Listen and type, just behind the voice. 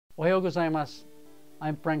Ohayou gozaimasu.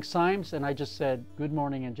 I'm Frank Symes, and I just said good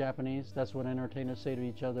morning in Japanese. That's what entertainers say to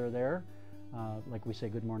each other there, like we say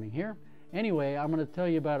good morning here. Anyway, I'm going to tell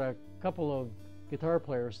you about a couple of guitar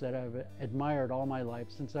players that I've admired all my life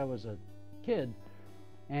since I was a kid,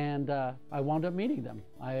 and I wound up meeting them.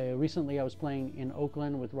 Recently I was playing in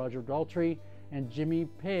Oakland with Roger Daltrey, and Jimmy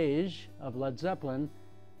Page of Led Zeppelin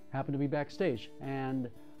happened to be backstage, and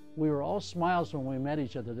we were all smiles when we met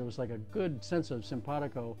each other. There was like a good sense of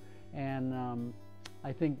simpatico, and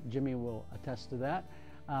I think Jimmy will attest to that.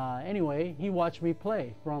 Anyway, he watched me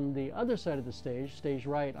play from the other side of the stage, stage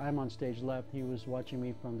right. I'm on stage left. He was watching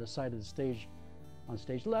me from the side of the stage on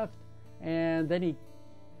stage left, and then he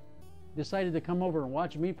decided to come over and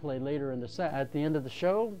watch me play later in the set. At the end of the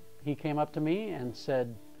show, he came up to me and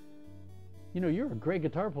said, "You know, you're a great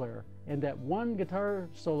guitar player, and that one guitar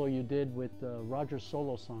solo you did with Roger's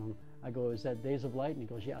solo song," I go, "Is that Days of Light?" And he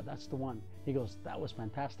goes, "Yeah, that's the one." He goes, "That was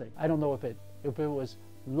fantastic." I don't know if it was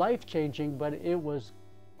life-changing, but it was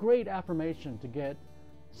great affirmation to get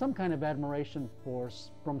some kind of admiration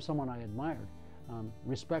from someone I admired,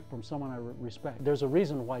 respect from someone I respect. There's a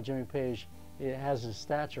reason why Jimmy Page has his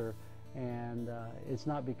stature, and it's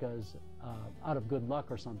not because out of good luck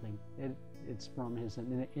or something. It's from his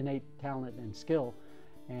innate talent and skill,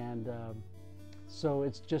 and so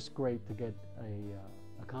it's just great to get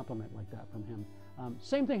a compliment like that from him.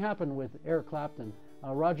 Same thing happened with Eric Clapton.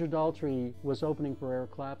 Roger Daltrey was opening for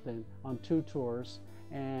Eric Clapton on 2 tours,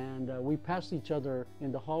 and we passed each other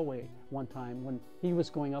in the hallway one time when he was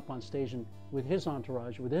going up on stage with his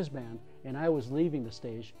entourage, with his band, and I was leaving the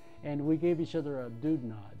stage, and we gave each other a dude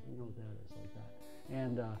nod. You know what that is, like that.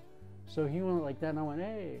 And so he went like that, and I went,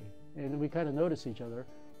 "Hey," and we kind of noticed each other.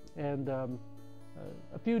 And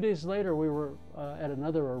a few days later, we were at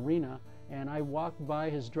another arena, and I walked by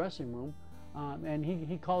his dressing room, and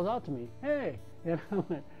he called out to me, "Hey," and I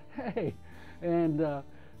went, "Hey," and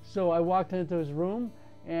so I walked into his room,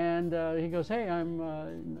 and he goes, "Hey,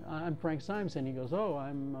 I'm Frank Symes," and he goes, "Oh,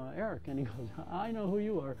 I'm Eric," and he goes, "I know who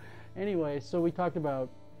you are." Anyway, so we talked about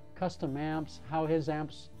custom amps, how his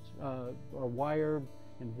amps are wired,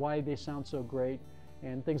 and why they sound so great,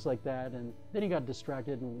 and things like that. And then he got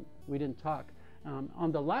distracted, and we didn't talk.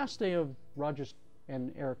 On the last day of Roger's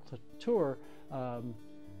and Eric's tour,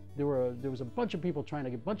 there was a bunch of people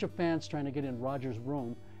a bunch of fans trying to get in Roger's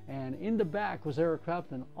room, and in the back was Eric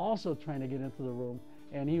Clapton also trying to get into the room,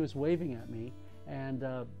 and he was waving at me, and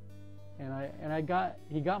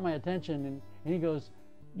he got my attention, and he goes,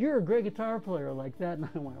 "You're a great guitar player," like that, and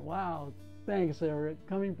I went, "Wow, thanks, Eric.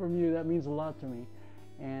 Coming from you, that means a lot to me."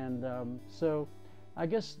 And so I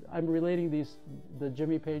guess I'm relating the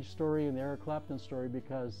Jimmy Page story and the Eric Clapton story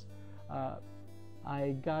because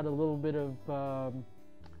I got a little bit of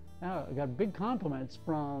I got big compliments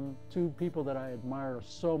from 2 people that I admire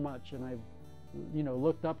so much, and I've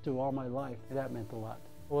looked up to all my life. That meant a lot.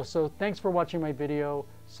 Well, so thanks for watching my video.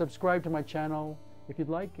 Subscribe to my channel if you'd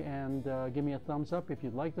like, and give me a thumbs up if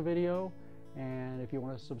you'd like the video. And if you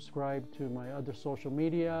want to subscribe to my other social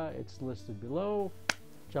media, it's listed below.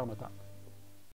 Ciao, mata.